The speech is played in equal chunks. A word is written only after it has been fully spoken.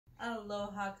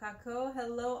Aloha kako.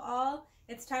 Hello all.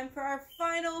 It's time for our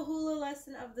final hula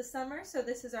lesson of the summer. So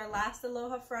this is our last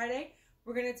Aloha Friday.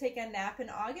 We're going to take a nap in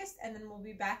August and then we'll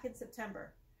be back in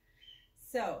September.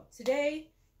 So today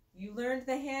you learned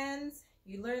the hands,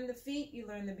 you learned the feet, you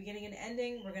learned the beginning and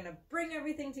ending. We're going to bring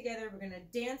everything together. We're going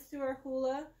to dance through our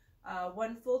hula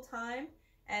one full time,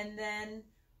 and then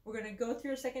we're going to go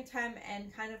through a second time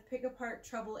and kind of pick apart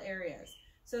trouble areas.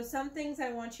 So some things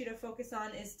I want you to focus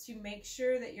on is to make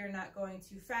sure that you're not going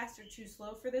too fast or too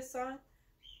slow for this song.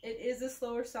 It is a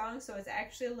slower song, so it's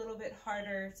actually a little bit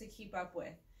harder to keep up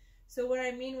with. So what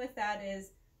I mean with that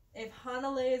is, if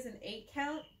Hanale is an 8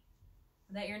 count,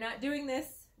 that you're not doing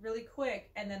this really quick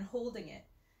and then holding it.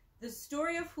 The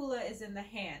story of hula is in the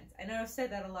hands. I know I've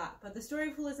said that a lot, but the story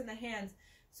of hula is in the hands.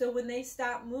 So when they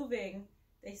stop moving,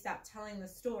 they stop telling the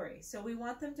story. So we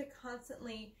want them to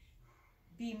constantly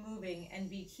be moving and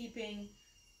be keeping.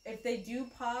 If they do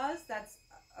pause, that's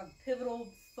a pivotal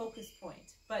focus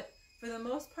point. But for the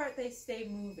most part, they stay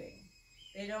moving.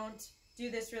 They don't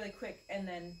do this really quick and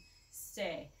then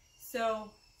stay. So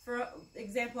for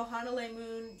example, Hanale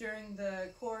Moon during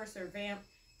the chorus or vamp,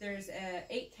 there's an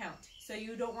 8 count. So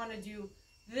you don't want to do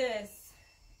this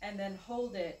and then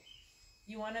hold it.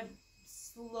 You want to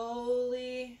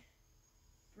slowly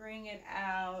bring it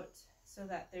out so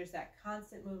that there's that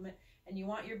constant movement. And you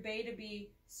want your bay to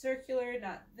be circular,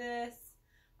 not this.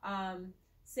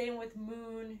 Same with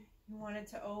moon. You want it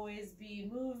to always be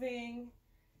moving.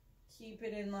 Keep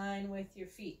it in line with your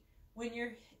feet. When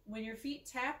your feet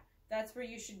tap, that's where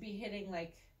you should be hitting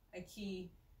like a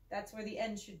key. That's where the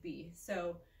end should be.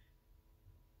 So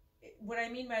what I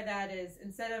mean by that is,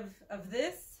 instead of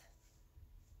this,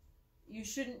 you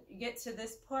shouldn't get to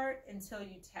this part until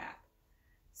you tap.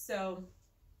 So,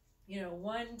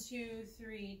 1, 2,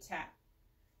 3, tap.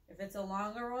 If it's a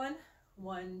longer one,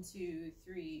 1, 2,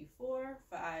 3, 4,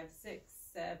 5, 6,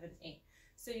 7, 8.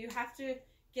 So you have to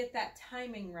get that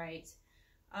timing right.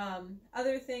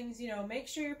 Other things, make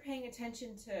sure you're paying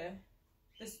attention to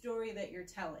the story that you're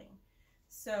telling.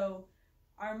 So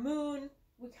our moon,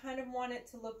 we kind of want it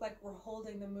to look like we're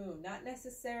holding the moon, not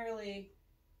necessarily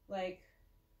like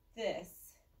this,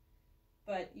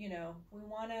 but we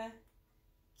want to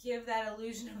give that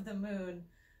illusion of the moon.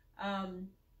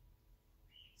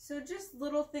 So just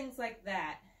little things like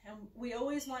that. And we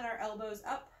always want our elbows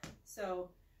up.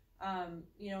 So,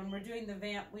 when we're doing the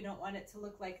vamp, we don't want it to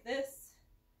look like this.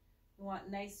 We want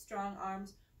nice, strong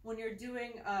arms. When you're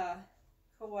doing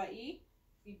Kauai,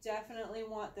 you definitely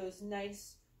want those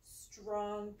nice,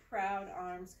 strong, proud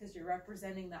arms because you're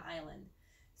representing the island.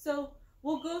 So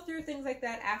we'll go through things like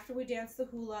that after we dance the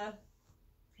hula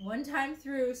one time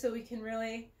through so we can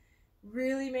really,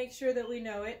 really make sure that we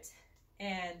know it.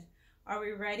 And are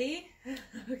we ready?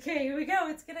 Okay, here we go.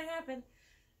 It's going to happen.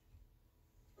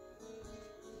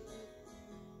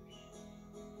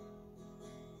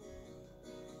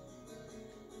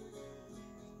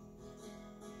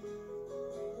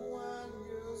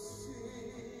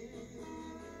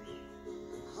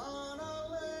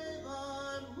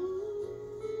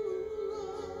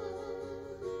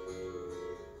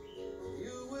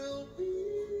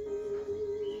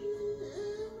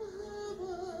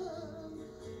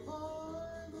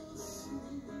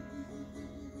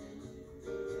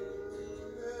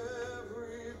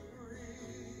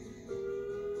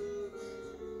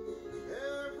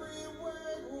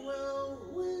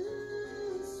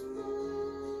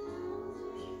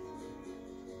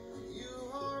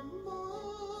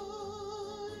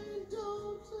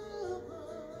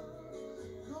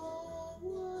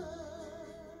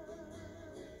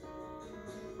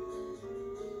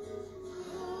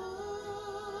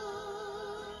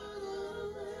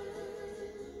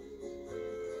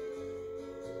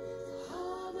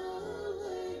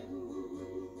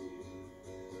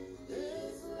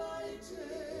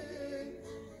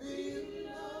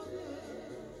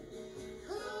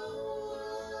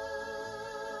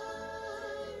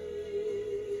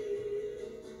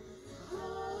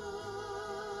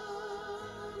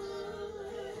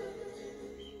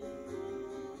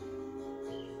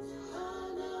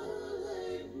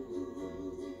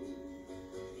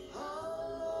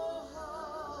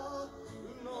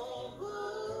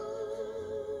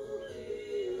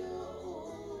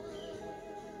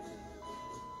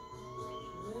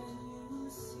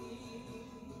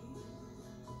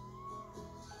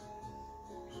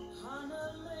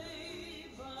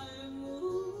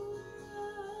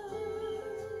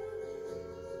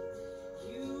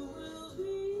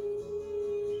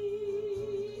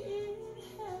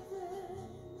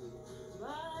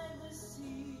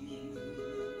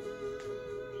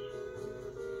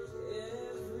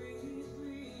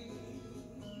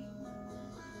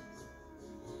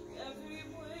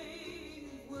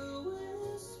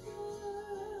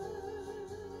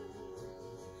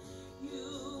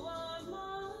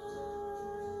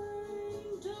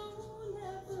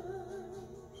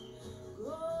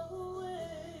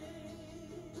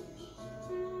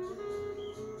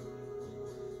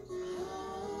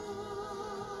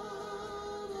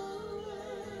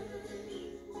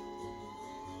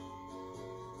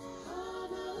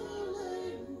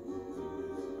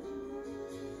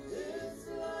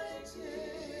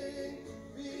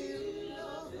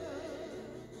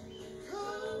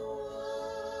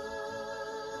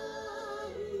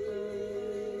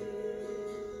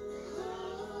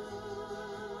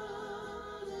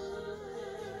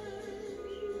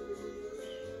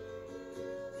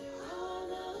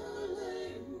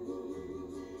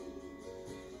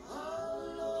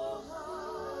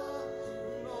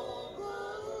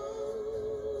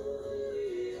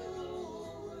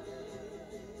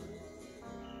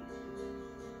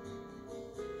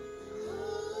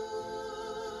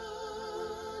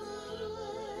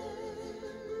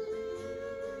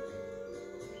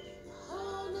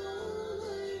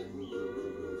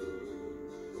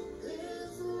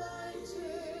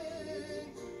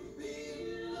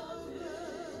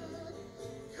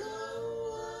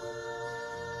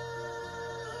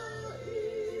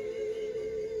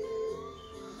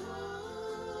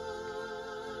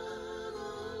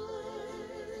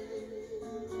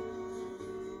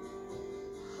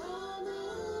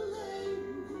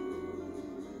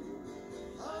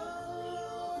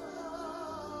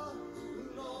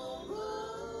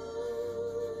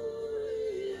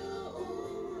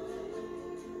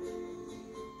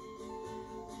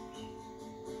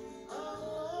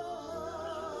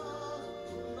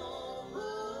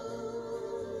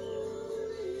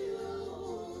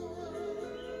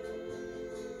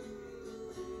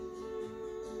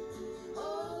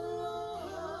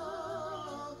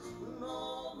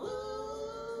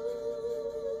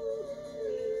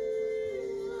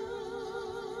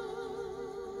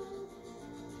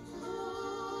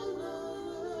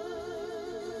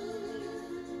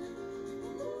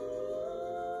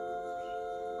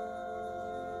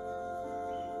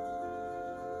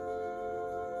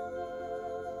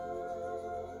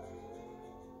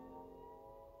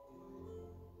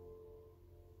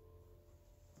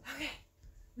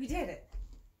 We did it.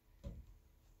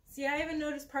 See, I even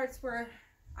noticed parts where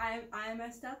I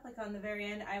messed up, like on the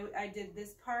very end. I did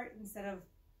this part instead of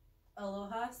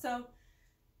aloha. So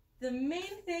the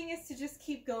main thing is to just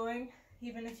keep going,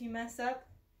 even if you mess up.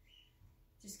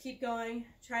 Just keep going,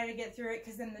 try to get through it,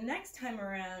 because then the next time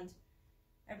around,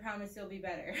 I promise you'll be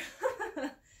better.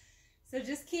 So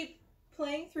just keep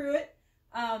playing through it.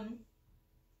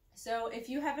 So if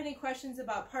you have any questions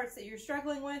about parts that you're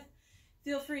struggling with,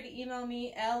 feel free to email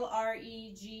me,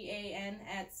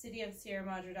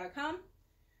 LREGAN@cityofsierramadre.com.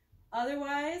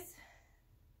 Otherwise,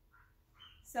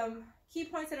 some key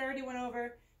points that I already went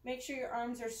over. Make sure your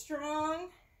arms are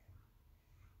strong.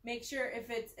 Make sure if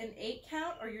it's an 8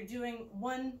 count or you're doing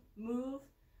one move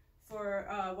for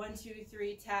 1, 2,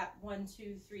 3, tap, 1,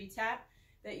 2, 3, tap,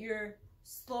 that you're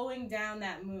slowing down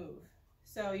that move.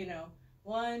 So, you know,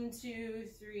 1, 2,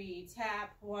 3,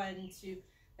 tap, 1, 2.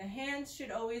 The hands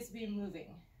should always be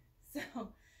moving. So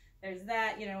there's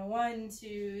that, you know, 1,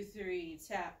 2, 3,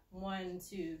 tap, 1,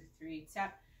 2, 3,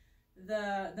 tap.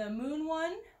 The moon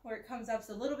one, where it comes up, is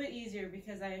a little bit easier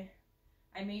because I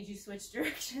made you switch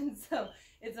directions. So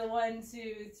it's a 1,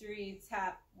 2, 3,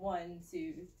 tap, 1,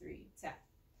 2, 3, tap.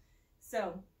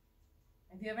 So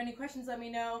if you have any questions, let me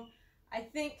know. I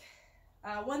think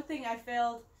one thing I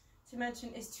failed to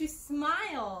mention is to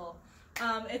smile.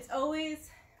 It's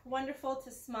always wonderful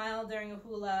to smile during a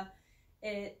hula.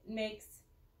 It makes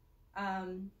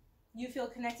you feel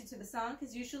connected to the song,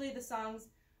 because usually the songs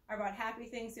are about happy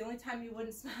things. The only time you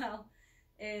wouldn't smile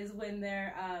is when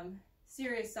they're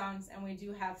serious songs, and we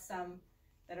do have some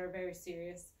that are very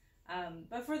serious.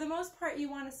 But for the most part, you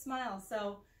want to smile.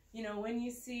 So, you know, when you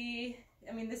see,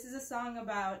 I mean, this is a song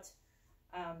about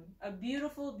a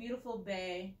beautiful, beautiful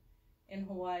bay in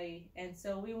Hawaii. And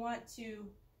so we want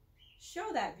to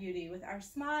show that beauty with our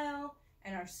smile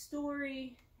and our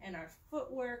story and our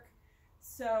footwork.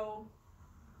 So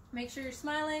make sure you're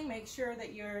smiling, make sure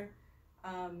that you're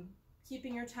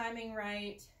keeping your timing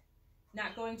right,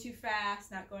 not going too fast,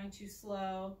 not going too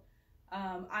slow.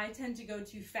 I tend to go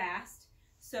too fast.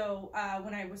 So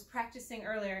when I was practicing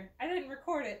earlier, I didn't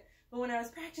record it, but when I was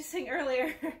practicing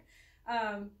earlier,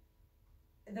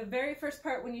 the very first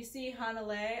part, when you see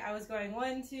Hanalei, I was going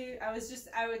 1, 2, I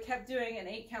kept doing an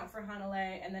 8 count for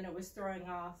Hanalei, and then it was throwing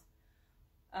off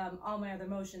all my other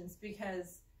motions,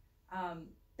 because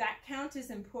that count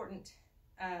is important.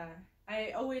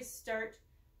 I always start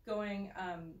going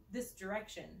this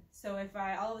direction. So if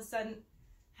I all of a sudden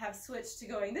have switched to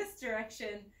going this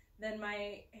direction, then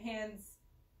my hands,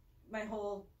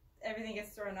 everything gets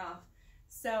thrown off.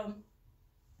 So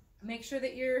make sure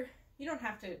that you don't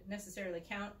have to necessarily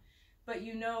count, but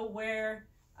you know where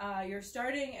you're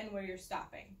starting and where you're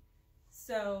stopping.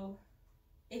 So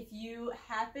if you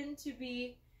happen to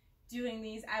be doing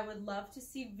these, I would love to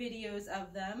see videos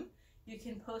of them. You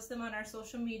can post them on our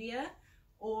social media,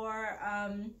 or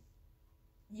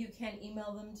you can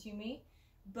email them to me.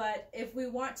 But if we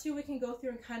want to, we can go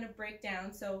through and kind of break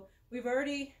down. So we've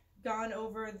already gone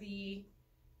over the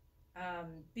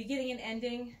beginning and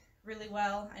ending really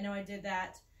well. I know I did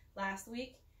that last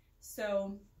week.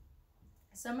 So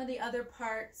some of the other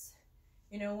parts,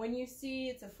 you know, when you see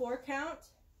it's a 4 count,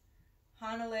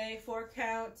 Hanalei 4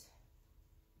 count,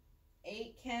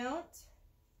 8 count,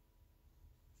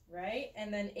 right?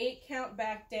 And then 8 count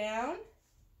back down.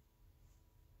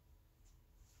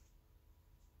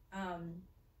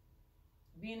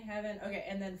 Be in heaven. Okay,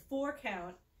 and then 4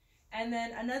 count. And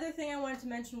then another thing I wanted to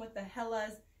mention with the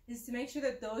helas is to make sure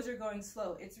that those are going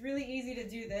slow. It's really easy to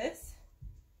do this,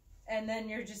 and then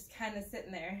you're just kind of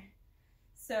sitting there.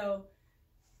 So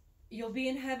you'll be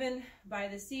in heaven by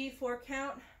the sea, 4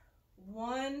 count.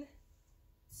 1,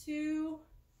 2,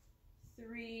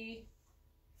 3,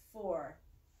 4.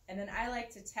 And then I like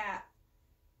to tap,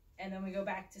 and then we go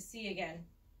back to C again.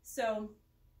 So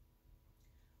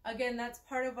again, that's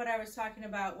part of what I was talking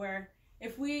about, where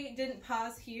if we didn't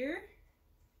pause here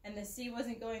and the C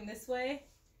wasn't going this way,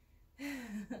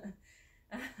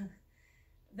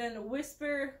 then a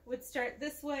whisper would start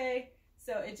this way.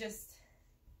 So it just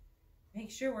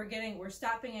makes sure we're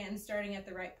stopping it and starting at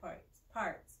the right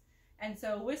parts. And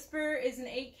so whisper is an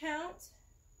 8 count.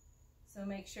 So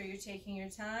make sure you're taking your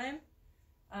time.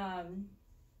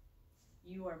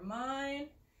 You are mine.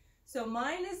 So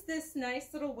mine is this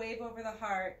nice little wave over the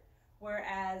heart,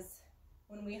 whereas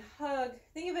when we hug,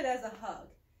 think of it as a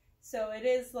hug. So it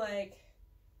is like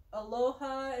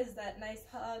aloha is that nice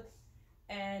hug,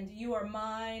 and you are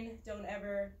mine, don't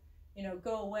ever, you know,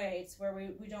 go away. It's where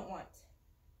we don't want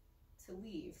to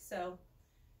leave. So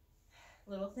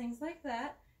little things like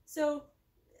that. So,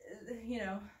 you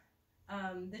know,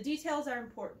 the details are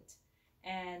important,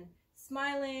 and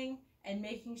smiling and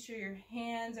making sure your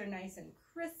hands are nice and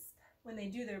crisp when they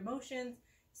do their motions,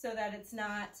 so that it's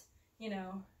not, you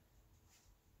know,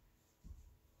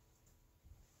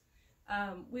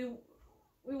 we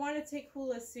want to take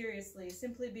hula seriously,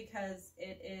 simply because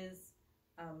it is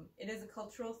a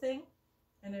cultural thing,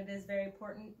 and it is very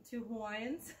important to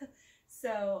Hawaiians.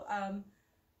 So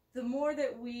the more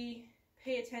that we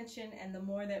pay attention and the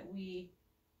more that we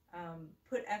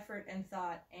put effort and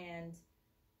thought and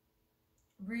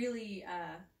really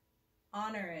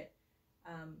honor it,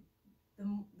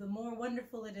 the more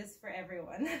wonderful it is for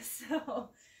everyone.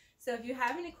 So if you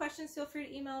have any questions, feel free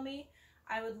to email me.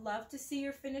 I would love to see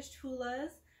your finished hulas.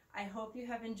 I hope you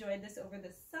have enjoyed this over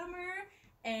the summer,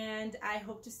 and I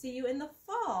hope to see you in the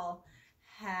fall.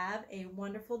 Have a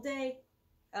wonderful day.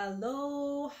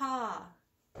 Aloha.